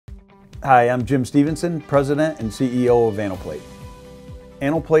Hi, I'm Jim Stevenson, President and CEO of Anoplate.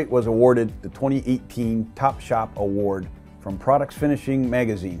 Anoplate was awarded the 2018 Top Shop Award from Products Finishing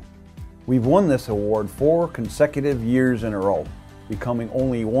magazine. We've won this award 4 consecutive years in a row, becoming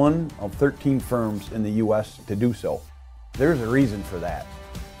only one of 13 firms in the U.S. to do so. There's a reason for that.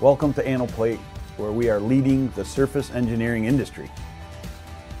 Welcome to Anoplate, where we are leading the surface engineering industry.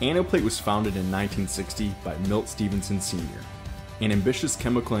 Anoplate was founded in 1960 by Milt Stevenson Sr., an ambitious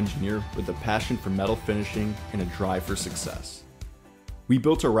chemical engineer with a passion for metal finishing and a drive for success. We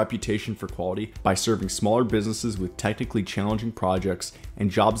built our reputation for quality by serving smaller businesses with technically challenging projects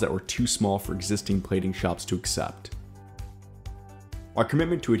and jobs that were too small for existing plating shops to accept. Our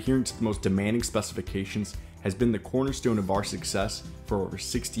commitment to adhering to the most demanding specifications has been the cornerstone of our success for over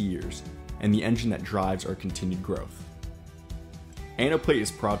 60 years and the engine that drives our continued growth. Anoplate is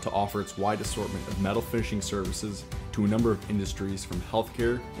proud to offer its wide assortment of metal finishing services to a number of industries from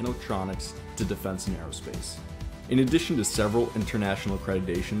healthcare and electronics to defense and aerospace. In addition to several international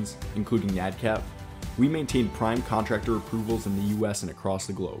accreditations, including NADCAP, we maintain prime contractor approvals in the US and across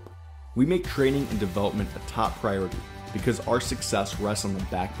the globe. We make training and development a top priority because our success rests on the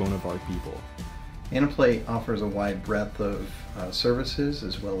backbone of our people. Anoplate offers a wide breadth of services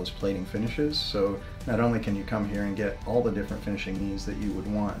as well as plating finishes, so not only can you come here and get all the different finishing needs that you would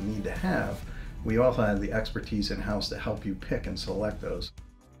want and need to have, we also have the expertise in-house to help you pick and select those.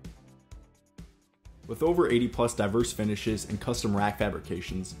 With over 80+ diverse finishes and custom rack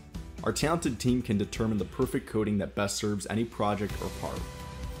fabrications, our talented team can determine the perfect coating that best serves any project or part.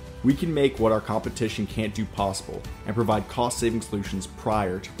 We can make what our competition can't do possible and provide cost-saving solutions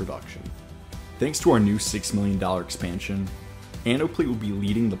prior to production. Thanks to our new $6 million expansion, Anoplate will be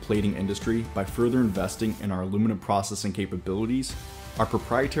leading the plating industry by further investing in our aluminum processing capabilities, our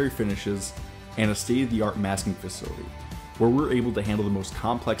proprietary finishes, and a state-of-the-art masking facility, where we're able to handle the most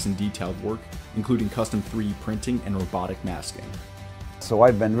complex and detailed work, including custom 3D printing and robotic masking. So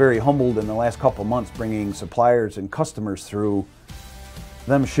I've been very humbled in the last couple months bringing suppliers and customers through,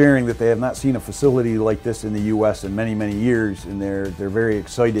 them sharing that they have not seen a facility like this in the U.S. in many, many years, and they're very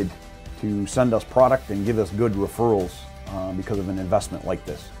excited to send us product and give us good referrals because of an investment like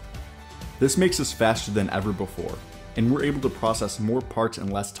this. This makes us faster than ever before, and we're able to process more parts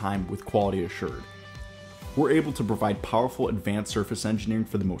in less time with quality assured. We're able to provide powerful advanced surface engineering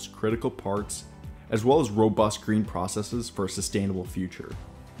for the most critical parts, as well as robust green processes for a sustainable future.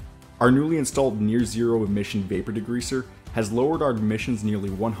 Our newly installed near-zero emission vapor degreaser has lowered our emissions nearly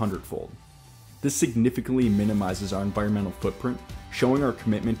 100-fold. This significantly minimizes our environmental footprint, showing our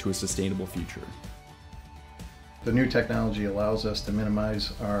commitment to a sustainable future. The new technology allows us to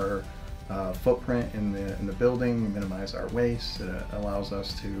minimize our footprint in the building, minimize our waste. It allows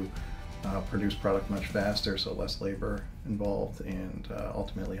us to produce product much faster, so less labor involved, and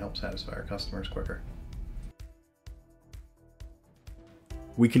ultimately help satisfy our customers quicker.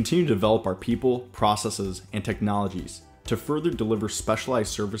 We continue to develop our people, processes, and technologies to further deliver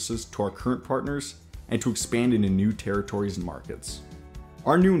specialized services to our current partners and to expand into new territories and markets.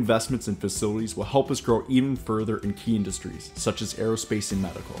 Our new investments in facilities will help us grow even further in key industries such as aerospace and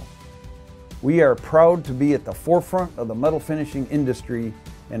medical. We are proud to be at the forefront of the metal finishing industry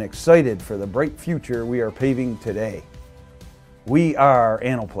and excited for the bright future we are paving today. We are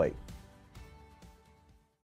Anoplate.